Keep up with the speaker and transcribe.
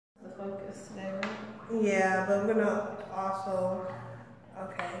focus today, right? Yeah, but we're gonna also,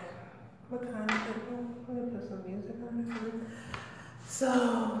 okay, what kind of it? I'm gonna put some music on this.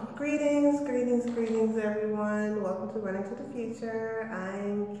 So, greetings everyone. Welcome to Running to the Future.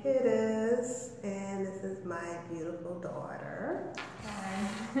 I'm Kidist, and this is my beautiful daughter.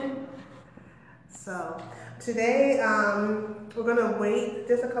 Hi. So, today we're gonna wait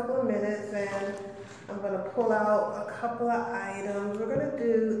just a couple of minutes and I'm going to pull out a couple of items. We're going to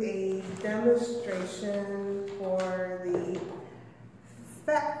do a demonstration for the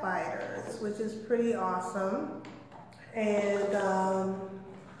Fatfighters, which is pretty awesome. And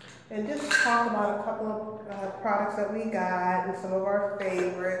just talk about a couple of products that we got and some of our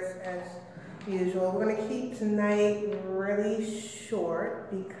favorites as usual. We're going to keep tonight really short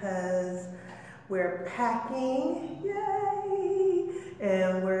because we're packing, yay!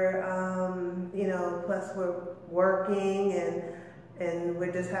 And we're, plus we're working and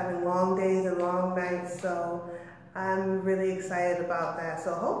we're just having long days and long nights. So I'm really excited about that.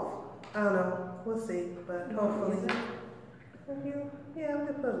 So I don't know, we'll see, but hopefully. Yeah, I'm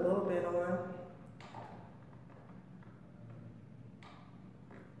gonna put a little bit on.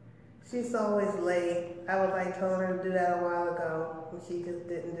 She's always late. I was like telling her to do that a while ago, and she just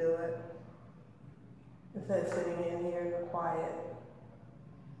didn't do it. Instead of sitting in here in the quiet.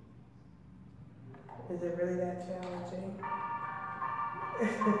 Is it really that challenging?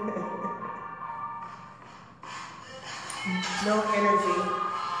 No energy.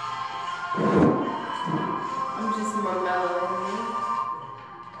 I'm just more mellow.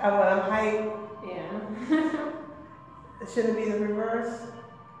 I'm hype. Yeah. It shouldn't be the reverse.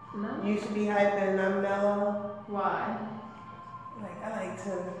 No. You should be hype and I'm mellow. Why? Like, I like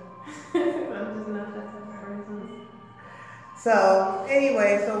to. I'm just not that type of person. So,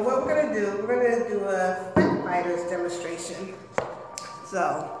 anyway, so what we're going to do, we're going to do a Fatfighters demonstration.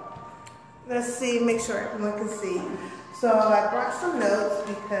 So, let's see, make sure everyone can see. So, I brought some notes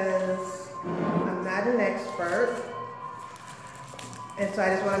because I'm not an expert. And so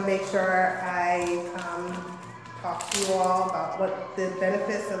I just want to make sure I talk to you all about what the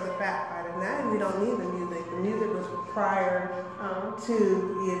benefits of the Fatfighter. Now we don't need the music. The music was prior to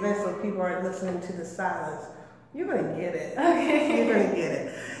the event, so people aren't listening to the silence. You're going to get it. Okay. You're going to get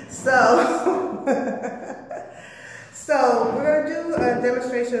it. So, so we're going to do a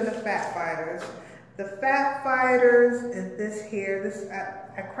demonstration of the Fatfighters. The Fatfighters is this here. This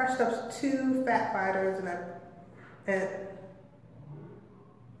I crushed up 2 Fatfighters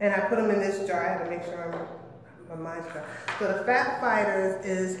and I put them in this jar. I had to make sure my mind's right. So the Fatfighters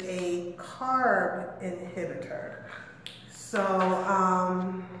is a carb inhibitor. So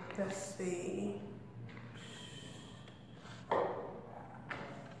let's see.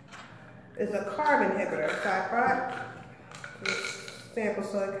 It's a carb inhibitor. So I brought this sample,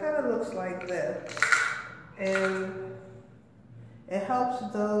 so it kind of looks like this. And it helps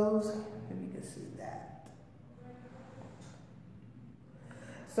those, if you can see that.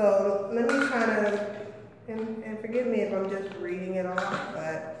 So let me kind of, and forgive me if I'm just reading it off,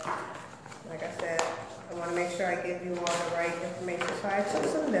 but like I said, I want to make sure I give you all the right information. So I took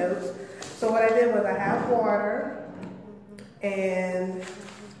some notes. So what I did was I have water, and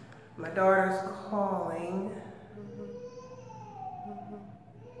my daughter's calling.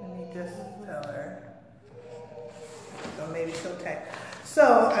 Let me just tell her. So maybe she'll text.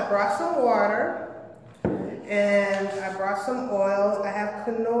 So I brought some water, and I brought some oil. I have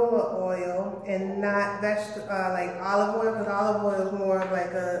canola oil and not like olive oil, because olive oil is more of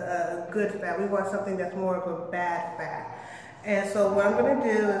like a good fat. We want something that's more of a bad fat. And so what I'm going to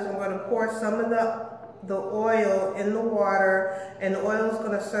do is I'm going to pour some of the oil in the water, and the oil is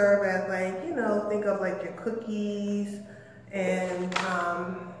going to serve as, like, you know, think of like your cookies and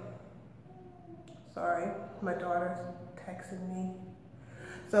sorry, my daughter's texting me.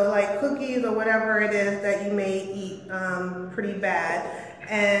 So like cookies or whatever it is that you may eat pretty bad,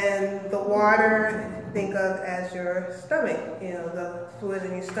 and the water, think of as your stomach, you know, the fluid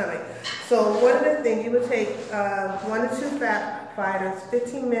in your stomach. So one of the things, you would take 1 to 2 Fatfighters,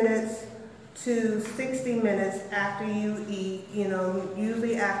 15 minutes to 60 minutes after you eat, you know,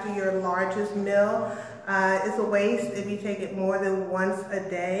 usually after your largest meal. It's a waste if you take it more than once a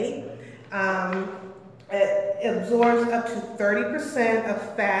day. It absorbs up to 30%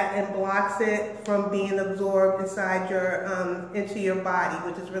 of fat and blocks it from being absorbed inside your into your body,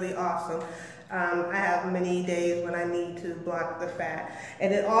 which is really awesome. I have many days when I need to block the fat.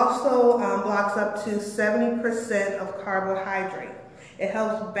 And it also blocks up to 70% of carbohydrate. It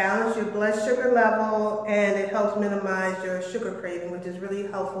helps balance your blood sugar level, and it helps minimize your sugar craving, which is really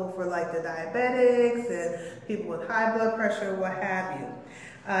helpful for like the diabetics and people with high blood pressure, what have you.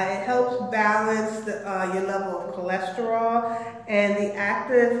 It helps balance your level of cholesterol, and the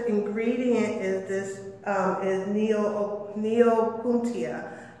active ingredient is this is neopuntia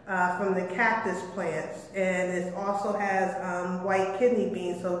from the cactus plants, and it also has white kidney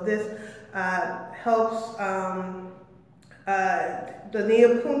beans. So this helps the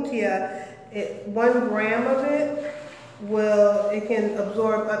neopuntia. 1 gram of it it can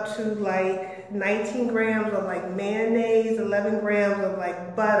absorb up to like 19 grams of like mayonnaise, 11 grams of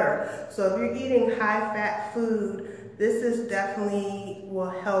like butter. So if you're eating high fat food, this is definitely will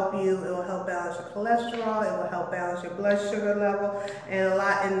help you. It will help balance your cholesterol. It will help balance your blood sugar level, and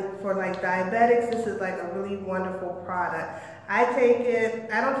for like diabetics, this is like a really wonderful product. I take it.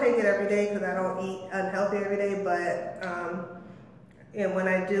 I don't take it every day because I don't eat unhealthy every day, but and when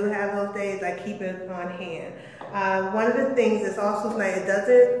I do have those days, I keep it on hand. One of the things that's also nice, it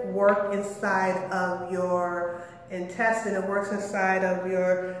doesn't work inside of your intestine. It works inside of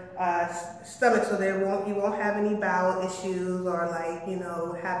your stomach, so you won't have any bowel issues or like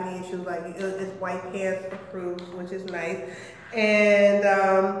have any issues like it's white pants approved, which is nice. And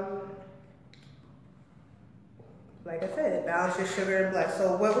like I said, it balances your sugar and blood.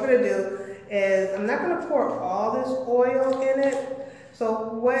 So what we're gonna do is I'm not gonna pour all this oil in it.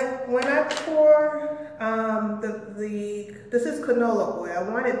 So when I pour this is canola oil. I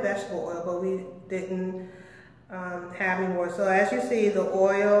wanted vegetable oil, but we didn't have any more. So as you see, the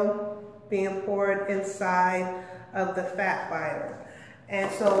oil being poured inside of the Fatfighter. And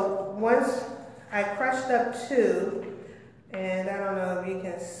so once I crushed up 2, and I don't know if you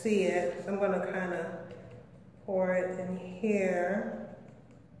can see it, so I'm gonna kind of pour it in here.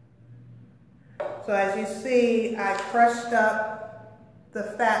 So as you see, I crushed up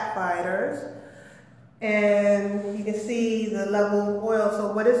the Fatfighters, and you can see the level of oil.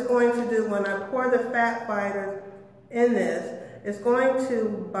 So what it's going to do when I pour the Fatfighter in this, it's going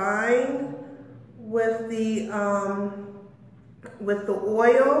to bind with the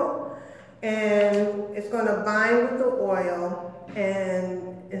oil, and it's going to bind with the oil,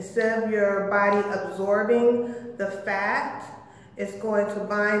 and instead of your body absorbing the fat, it's going to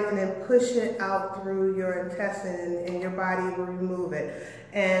bind and then push it out through your intestine, and your body will remove it.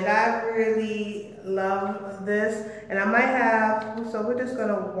 And I really love this. And I might have, so we're just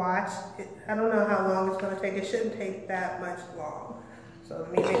gonna watch it. I don't know how long it's gonna take. It shouldn't take that much long. So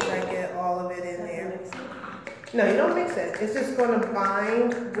let me make sure I get all of it in there. No, you don't mix it. It's just gonna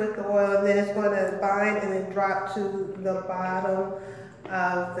bind with the oil, and then it's gonna bind and then drop to the bottom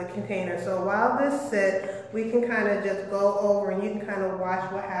of the container. So while this sits, we can kind of just go over and you can kind of watch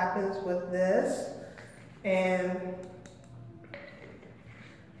what happens with this. And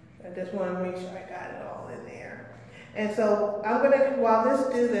I just want to make sure I got it all in there. And so I'm gonna, while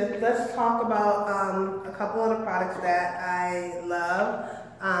let's talk about a couple of the products that I love.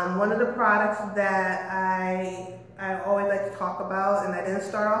 One of the products that I always like to talk about, and I didn't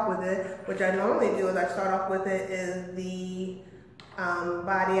start off with it, which I normally do is I start off with it, is the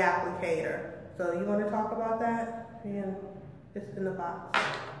body applicator. So you want to talk about that? Yeah, it's in the box.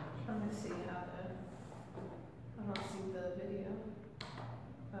 Let me see how to. I don't see the video.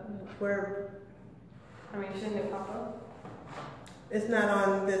 Shouldn't it pop up? It's not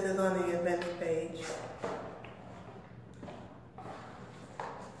on. This is on the events page.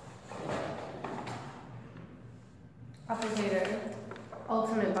 Applicator,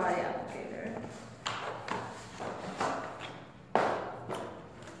 ultimate body applicator.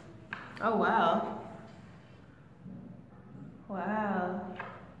 Oh wow. Wow.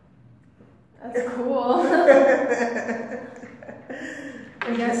 That's cool.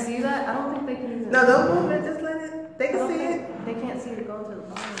 You guys see that? I don't think they can even. No, don't move it, just let it. They can see it. They can't see it going to the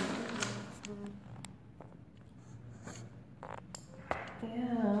bottom.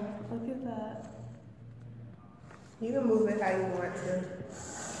 Yeah, look at that. You can move it how you want to.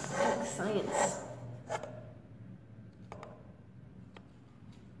 Like science.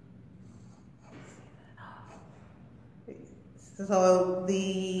 So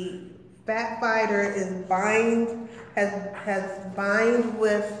the Fatfighter is has bind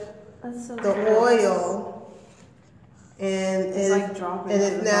with the oil, and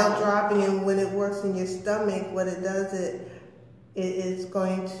it's now dropping. And when it works in your stomach, what it does it is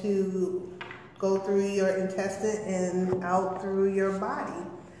going to go through your intestine and out through your body.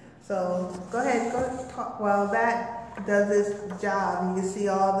 So go ahead, talk. While that does its job, you can see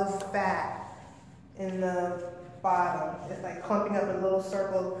all the fat in the bottom. It's like clumping up in little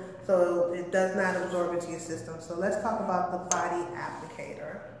circles, so it does not absorb into your system. So let's talk about the body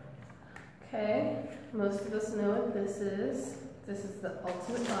applicator. Okay, most of us know what this is. This is the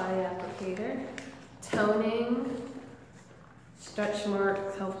ultimate body applicator. Toning, stretch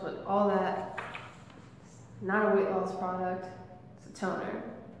marks, helps with all that. Not a weight loss product, it's a toner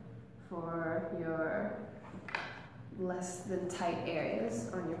for your less than tight areas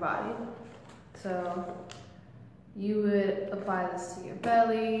on your body. So you would apply this to your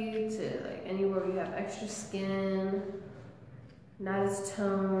belly, to like anywhere you have extra skin, not as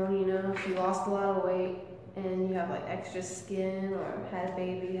toned, you know, if you lost a lot of weight and you have like extra skin or had a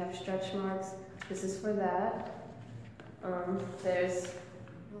baby, you have stretch marks, this is for that.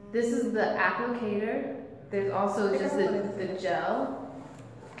 This is the applicator. There's also just the gel.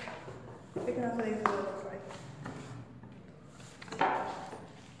 Figure out what it looks like.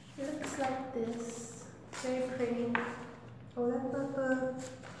 It looks like this. Very pretty. Oh, that's not the.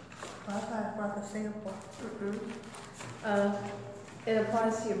 Oh, I thought I brought the sample. It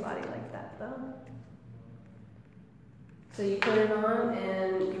applies to your body like that though. So you put it on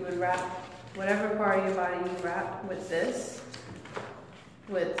and you would wrap whatever part of your body you wrap with this,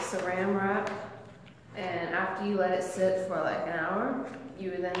 with saran wrap. And after you let it sit for like an hour,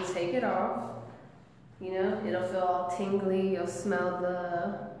 you would then take it off. You know, it'll feel all tingly. You'll smell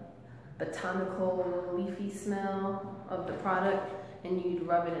the botanical, leafy smell of the product, and you'd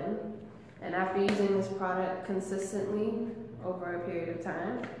rub it in. And after using this product consistently over a period of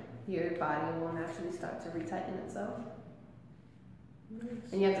time, your body will naturally start to retighten itself.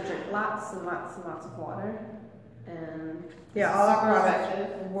 Nice. And you have to drink lots and lots and lots of water. And yeah, all our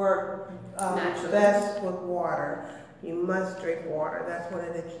products work best with water. You must drink water. That's one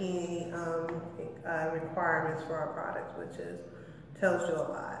of the key requirements for our products, which tells you a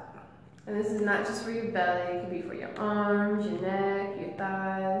lot. And this is not just for your belly. It can be for your arms, your neck, your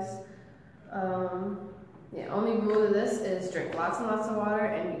thighs. Yeah, only rule of this is drink lots and lots of water,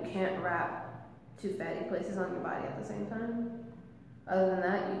 and you can't wrap two fatty places on your body at the same time. Other than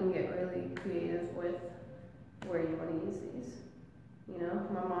that, you can get really creative with where you want to use these. You know,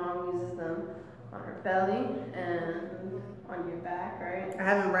 my mom uses them on her belly and on your back, right? I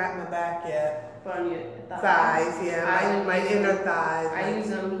haven't wrapped my back yet. But on your thighs, yeah, my inner thighs. I use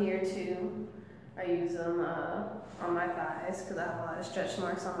them here too. I use them on my thighs because I have a lot of stretch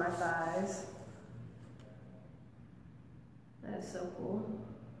marks on my thighs. That is so cool.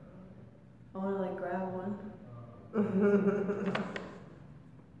 I want to like grab one.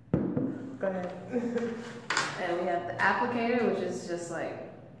 Go ahead. And we have the applicator, which is just like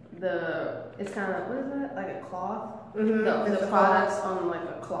it's kind of, what is that? Like a cloth? The product's on like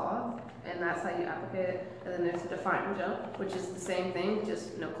a cloth, and that's how you applicate it. And then there's the definer gel, which is the same thing,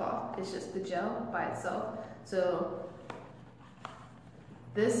 just no cloth. It's just the gel by itself. So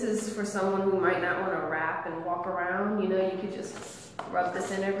this is for someone who might not want to wrap and walk around. You know, you could just rub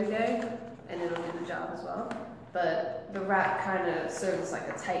this in every day, and it'll do the job as well. But the wrap kind of serves like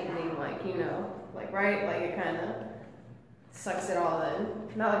a tightening, like, you know, like, right? Like it kind of sucks it all in.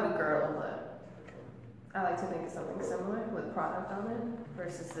 Not like a girdle, but I like to think of something similar with product on it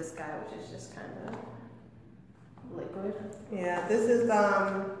versus this guy, which is just kind of liquid. Yeah, this is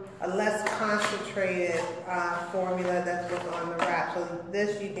a less concentrated formula that's what's on the wrap. So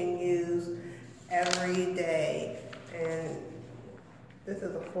this you can use every day. And this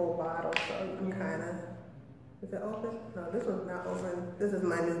is a full bottle, so you can kind of, is it open? No, this one's not open. This is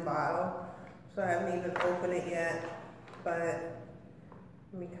my new bottle. So I haven't even opened it yet, but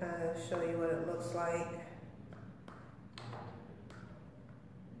let me kind of show you what it looks like.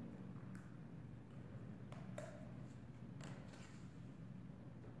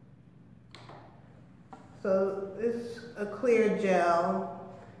 So it's a clear gel,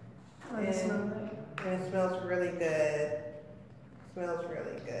 and it smells really good. It smells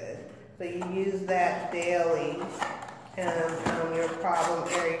really good. So you use that daily in your problem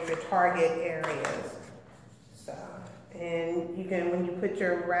areas, your target areas. So, and you can, when you put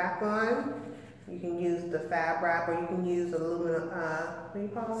your wrap on, you can use the fab wrap, or you can use aluminum, what do you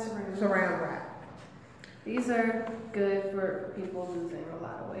call it? Saran wrap. These are good for people losing a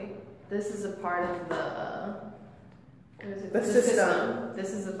lot of weight. This is a part of the system.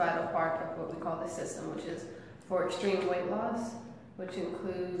 This is a vital part of what we call the system, which is for extreme weight loss, which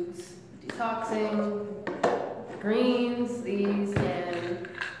includes detoxing, the greens, these, and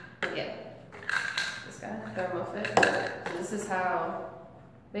yeah, this guy, ThermoFit. So this is how,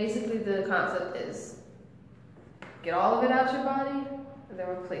 basically the concept is get all of it out your body, and then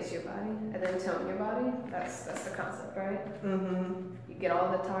replace your body, and then tone your body. That's the concept, right? Mm-hmm. You get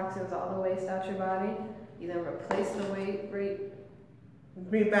all the toxins, all the waste out your body. You then replace the weight rate.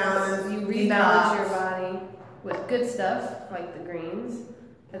 Rebalance. You rebalance your body with good stuff like the greens,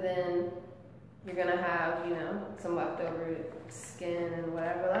 and then you're gonna have, you know, some leftover skin and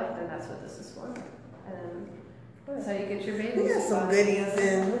whatever left, and that's what this is for. And That's how you get your baby. We got some goodies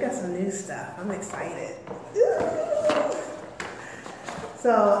in. We got some new stuff. I'm excited. Ooh.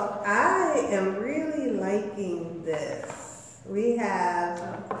 So I am really liking this. We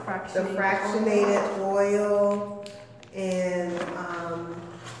have the fractionated oil and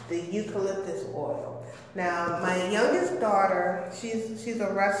the eucalyptus oil. Now, my youngest daughter, she's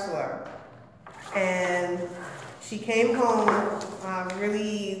a wrestler, and she came home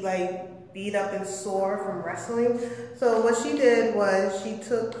really like beat up and sore from wrestling. So what she did was she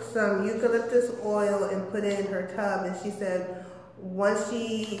took some eucalyptus oil and put it in her tub, and she said once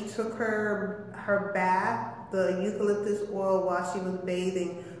she took her bath, the eucalyptus oil while she was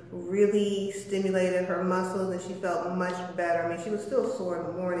bathing really stimulated her muscles, and she felt much better. I mean, she was still sore in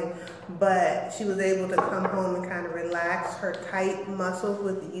the morning, but she was able to come home and kind of relax her tight muscles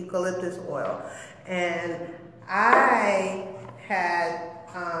with the eucalyptus oil. And I had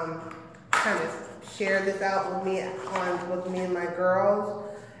kind of shared this out with me and my girls.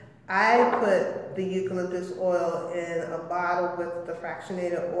 I put the eucalyptus oil in a bottle with the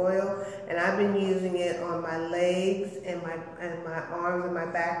fractionated oil, and I've been using it on my legs and my arms and my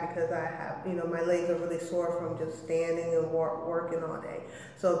back because I have, my legs are really sore from just standing and working all day.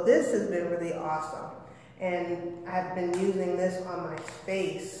 So this has been really awesome. And I've been using this on my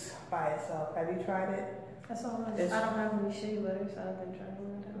face by itself. Have you tried it? That's all I don't have any shea butter, so I've been trying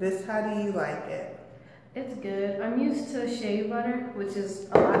it. This, how do you like it? It's good. I'm used to shea butter, which is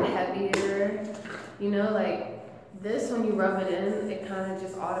a lot heavier. Like this, when you rub it in, it kind of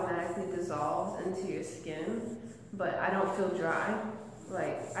just automatically dissolves into your skin. But I don't feel dry.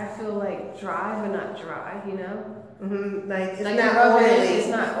 Like, I feel like dry, but not dry, Mm-hmm. Like, it's like not rub oily. it in, it's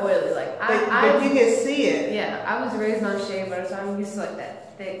not oily. Like, but you can see it. Yeah, I was raised on shea butter, so I'm used to like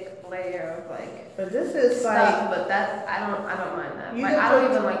that thick layer of like. But this is stuff, like. But that I don't mind that. Like, I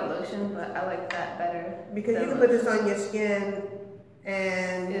don't even like lotion, but I like that better. Because you can put this on your skin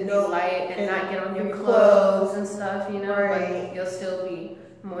and it'll be light and not get on your clothes and stuff, Right. But you'll still be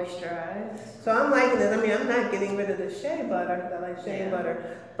moisturized. So I'm liking this. I mean, I'm not getting rid of the shea butter because I like shea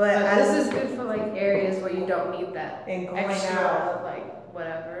butter. But this is good for like areas where you don't need that and going extra, out, like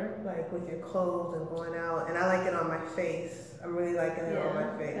whatever. like with your clothes and going out. And I like it on my face. I'm really liking it on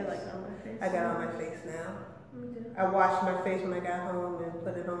my face. I like it on my face. I got it on my face now. Me too. I washed my face when I got home and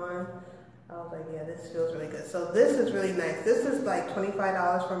put it on. I was like, yeah, this feels really good. So this is really nice. This is like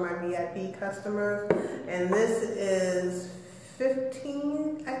 $25 for my VIP customers, and this is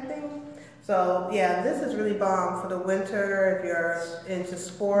 $15, I think. So yeah, this is really bomb for the winter if you're into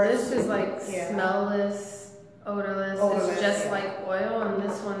sports. This is like smellless, odorless. It's just like oil, and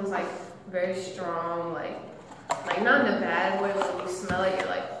this one's like very strong, like not in a bad way. When you smell it, you're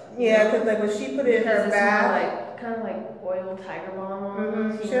like because like when she put it in her bath, kind of like oil tiger balm.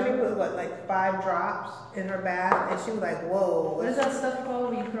 Mm-hmm. She only put like 5 drops in her bath, and she was like, "Whoa!" What is that stuff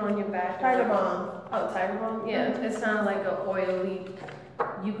called? Where you put on your back? Tiger balm. Oh, tiger balm. Yeah, it's kind of like a oily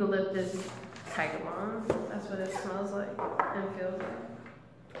eucalyptus tiger balm. That's what it smells like and feels like.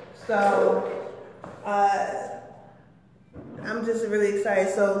 So, I'm just really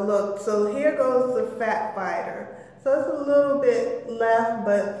excited. So look, so here goes the Fatfighter. So it's a little bit left,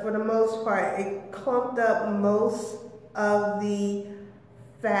 but for the most part, it clumped up most of the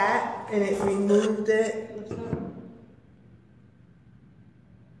fat and it removed it. What's that?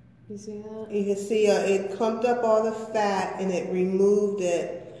 You see that? You can see it clumped up all the fat and it removed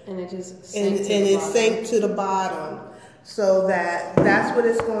it. And it just sank to the bottom. So that's what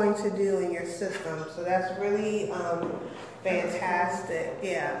it's going to do in your system. So that's really fantastic.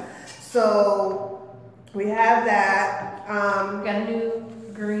 Yeah. So we have that. Got a new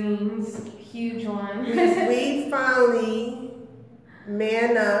greens, huge one. We finally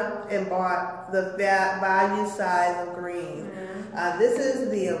man up and bought the value size of greens. This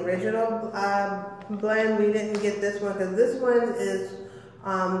is the original blend. We didn't get this one because this one is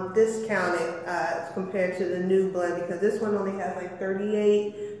discounted compared to the new blend because this one only has like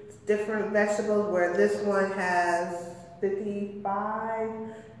 38 different vegetables, where this one has 55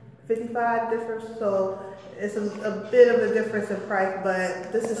 different. So it's a bit of a difference in price,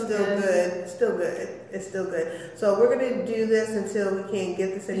 but this is still good. It's still good. It's still good. So we're gonna do this until we can't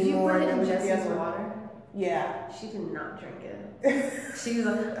get this anymore. Did you put it in Jessie's water? Yeah. She did not drink it. She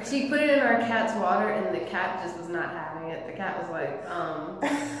put it in our cat's water, and the cat just was not having it. The cat was like,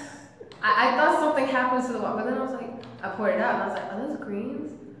 I thought something happened to the water, but then I was like, I poured it out, and I was like, are those greens?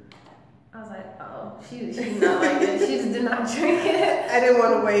 I was like, oh, she did not like it. She just did not drink it. I didn't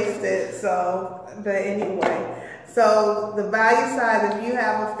want to waste it, so, but anyway. So the value side, if you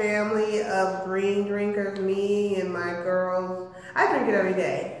have a family of green drinkers, me and my girls, I drink it every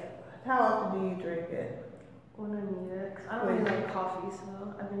day. How often do you drink it? when I need it. 'Cause I don't really like coffee,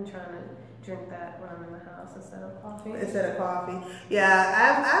 so I've been trying to drink that when I'm in the house instead of coffee. Instead of coffee.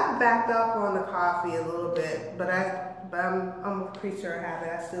 Yeah, I've backed up on the coffee a little bit, but I'm pretty sure I have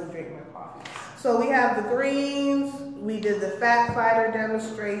it. I still drink my coffee. So we have the greens. We did the Fatfighter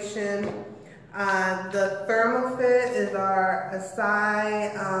demonstration. The ThermoFit is our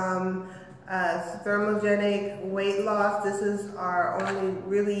Acai thermogenic weight loss. This is our only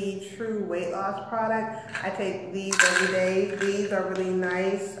really true weight loss product. I take these every day. These are really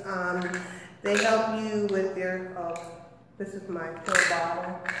nice. They help you with your, this is my pill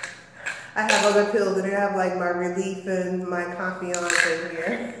bottle. I have other pills and I have like my Relief and my Confiance in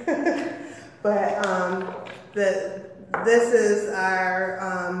here. But this is our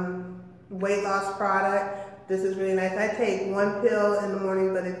weight loss product. This is really nice. I take one pill in the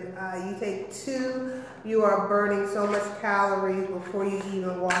morning, but if you take two, you are burning so much calories before you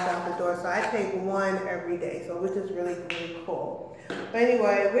even walk out the door. So I take one every day, so which is really, really cool. But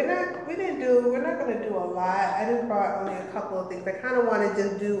anyway, we're not going to do a lot. I just brought only a couple of things. I kind of want to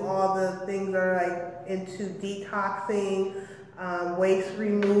just do all the things that are like into detoxing, waste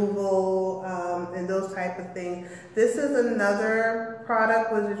removal, and those type of things. This is another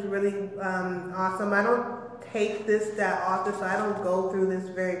product which is really awesome. I don't take this that often, so I don't go through this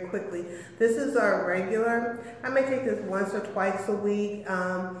very quickly. This is our regular. I may take this once or twice a week,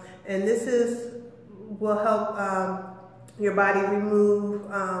 and this will help your body remove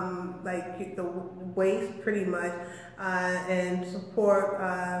like the waste pretty much, and support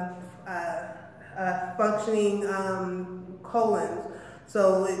functioning colons.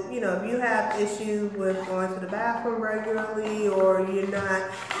 So, if you have issues with going to the bathroom regularly, or you're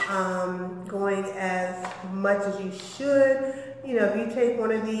not going as much as you should, if you take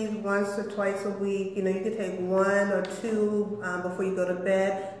one of these once or twice a week, you can take one or two before you go to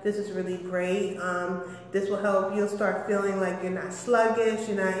bed. This is really great. This will help. You'll start feeling like you're not sluggish.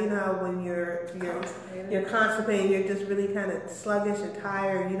 You're not, how when you're constipated, you're just really kind of sluggish and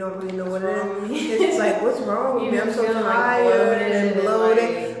tired. You don't really know what it is. It's like, what's wrong with me? I'm so tired and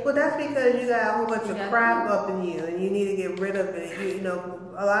bloated. Well, that's because you got a whole bunch of crap up in you, and you need to get rid of it.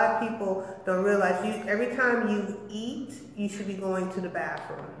 A lot of people don't realize every time you eat, you should be going to the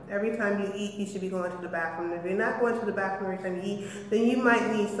bathroom. Every time you eat, you should be going to the bathroom. If you're not going to the bathroom every time you eat, then you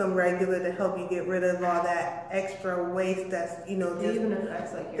might need some regular to help you get rid of all that extra waste that's, just, it even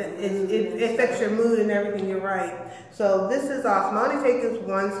affects like your mood. It affects your mood and everything, you're right. So this is awesome. I only take this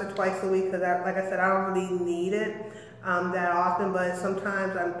once or twice a week because, like I said, I don't really need it that often, but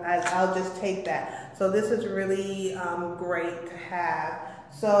sometimes I'll just take that. So this is really great to have.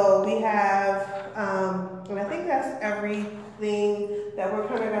 So we have, and I think that's everything that we're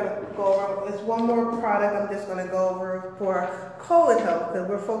kind of going to go over. There's one more product I'm just going to go over for colon health, because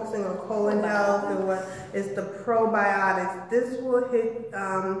we're focusing on colon health and what is the probiotics. This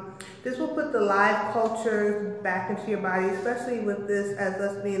will put the live cultures back into your body, especially with this as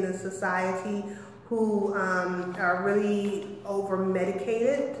us being in society who are really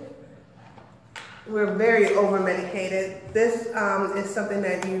over-medicated. We're very over-medicated. This is something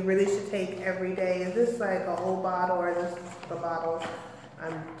that you really should take every day. Is this like a whole bottle, or is this the bottle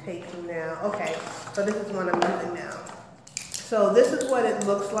I'm taking now? Okay, so this is one I'm using now. So this is what it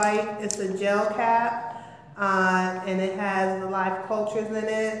looks like. It's a gel cap, and it has the live cultures in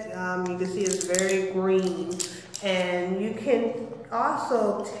it. You can see it's very green. And you can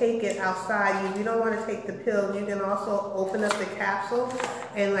also take it outside. If you don't want to take the pills, you can also open up the capsule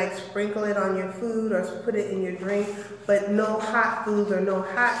and like sprinkle it on your food or put it in your drink, but no hot foods or no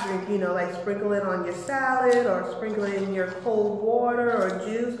hot drink, like sprinkle it on your salad or sprinkle it in your cold water or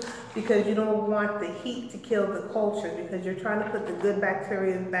juice, because you don't want the heat to kill the culture, because you're trying to put the good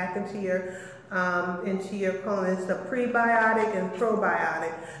bacteria back into your colon. It's the prebiotic and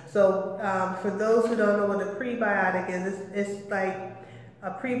probiotic. So for those who don't know what a prebiotic is, it's like a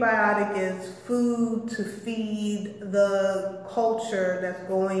prebiotic is food to feed the culture that's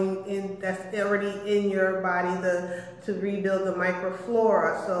going in, that's already in your body, to rebuild the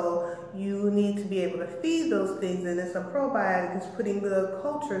microflora. So you need to be able to feed those things, and it's a probiotic. It's putting the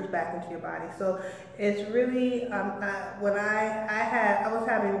cultures back into your body. So it's really, when I was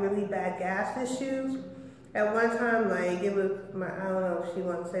having really bad gas issues at one time. Like it was I don't know if she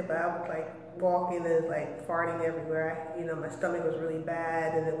wants to say, but I was like walking and like farting everywhere. My stomach was really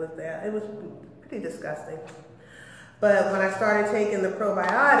bad, and it was pretty disgusting. But when I started taking the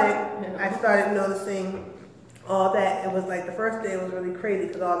probiotic, I started noticing all that. It was like the first day was really crazy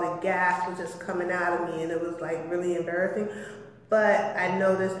because all the gas was just coming out of me, and it was like really embarrassing. But I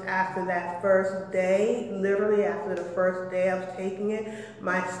noticed after that first day, literally after the first day I was taking it,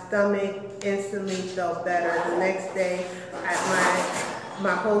 my stomach instantly felt better. The next day,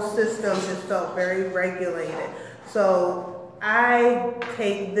 my whole system just felt very regulated. So I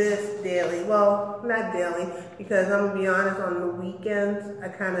take this daily. Well, not daily, because I'm gonna be honest, on the weekends, I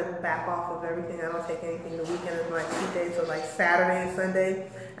kind of back off of everything. I don't take anything. The weekend is my cheat day, so like Saturday and Sunday,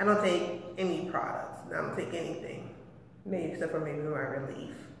 I don't take any products. I don't take anything. Maybe except for maybe my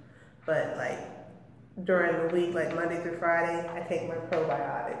relief. But like during the week, like Monday through Friday, I take my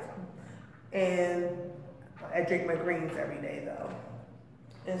probiotics. And I drink my greens every day though.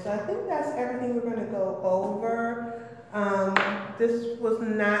 And so I think that's everything we're gonna go over. This was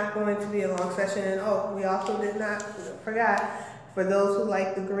not going to be a long session. And oh, we also forgot, for those who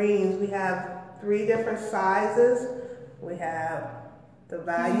like the greens, we have 3 different sizes. We have the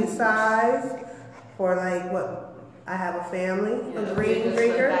value size for like what, I have a family, a green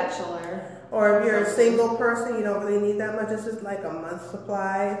drinker. A bachelor. Or if you're a single person, you don't really need that much. This is like a month's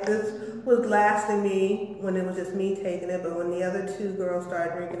supply. This was lasting me when it was just me taking it, but when the other 2 girls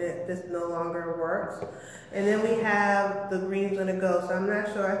started drinking it, this no longer works. And then we have the greens on the go. So I'm not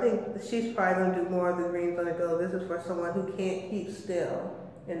sure. I think she's probably going to do more of the greens on the go. This is for someone who can't keep still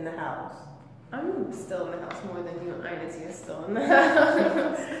in the house. I'm still in the house more than you. Inez is still in the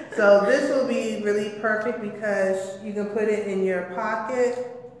house. So this will be really perfect because you can put it in your pocket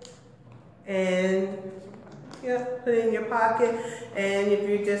and put it in your pocket. And if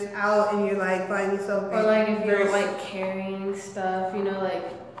you're just out and you're like finding yourself, or like if you're like carrying stuff, you know, like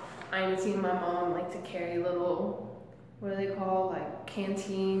Inez and my mom like to carry little, what are they called, like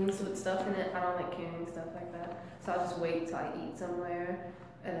canteens with stuff in it. I don't like carrying stuff like that, so I'll just wait till I eat somewhere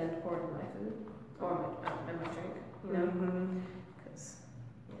and then pour it in my food or my drink, you know, because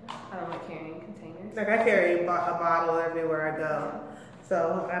I don't like carrying containers. Like I carry a bottle everywhere I go,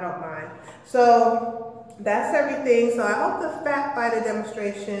 so I don't mind. So that's everything. So I hope the Fatfighter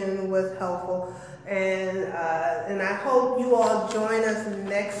demonstration was helpful, and I hope you all join us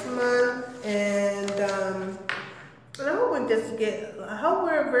next month. And I hope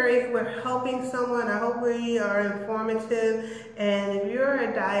we're helping someone. I hope we are informative. And if you're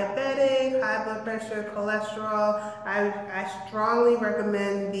a diabetic, high blood pressure, cholesterol, I strongly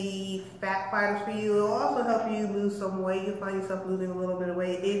recommend the Fatfighter for you. It will also help you lose some weight. You'll find yourself losing a little bit of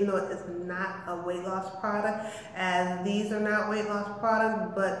weight, even though it's not a weight loss product, as these are not weight loss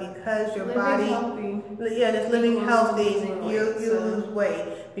products, but because your body, just living healthy, you lose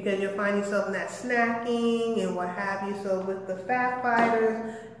weight because you'll find yourself not snacking and what have you. So with the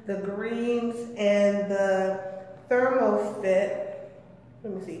Fatfighters, the greens, and the ThermoFit,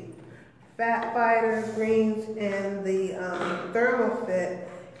 let me see, Fatfighter, greens, and the ThermoFit,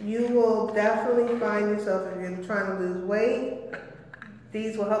 you will definitely find yourself, if you're trying to lose weight,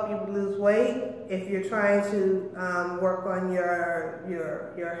 these will help you lose weight. If you're trying to work on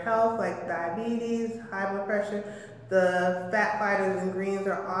your health, like diabetes, high blood pressure, the Fatfighters and greens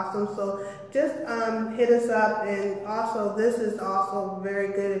are awesome. So just hit us up. And also, this is also very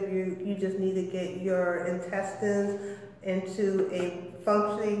good if you just need to get your intestines into a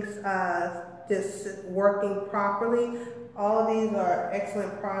functioning, just working properly. All of these are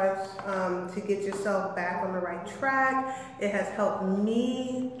excellent products to get yourself back on the right track. It has helped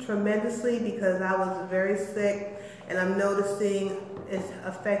me tremendously because I was very sick, and I'm noticing it's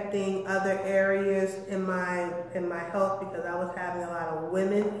affecting other areas in my health because I was having a lot of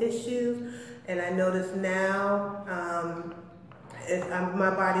women issues, and I notice now my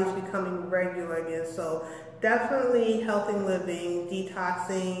body's becoming regular again. So definitely healthy living,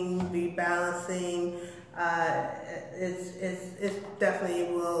 detoxing, rebalancing. It's definitely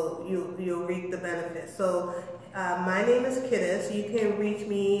you'll reap the benefits. So my name is Kidist. You can reach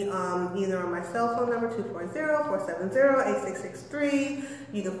me either on my cell phone number 240-470-8663.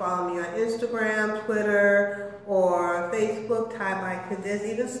 You can follow me on Instagram, Twitter, or Facebook, TIEbyKidist,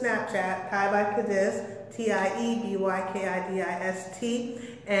 even Snapchat, TIEbyKidist, TIEbyKidist.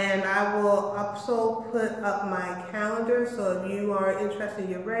 And I will also put up my calendar, so if you are interested,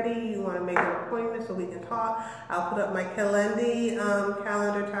 you're ready, you want to make an appointment so we can talk, I'll put up my calendar,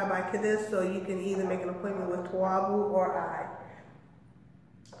 TIEbyKidist, so you can either make an appointment with Tawabu or I.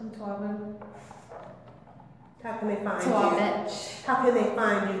 I'm Tawabu. How can they find you? How can they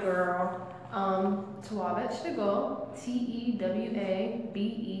find you, girl? Tawabech to go,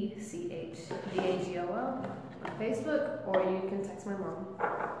 TEWABECHDAGOL on Facebook, or you can text my mom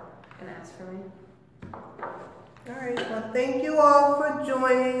and ask for me. All right, well, thank you all for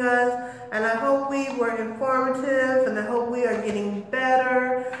joining us, and I hope we were informative, and I hope we are getting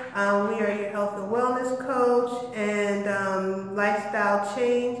better. We are your health and wellness coach, and like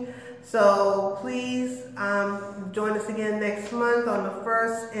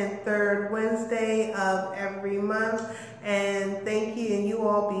first and third Wednesday of every month. And thank you, and you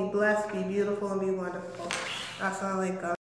all be blessed, be beautiful, and be wonderful. Assalamu alaikum.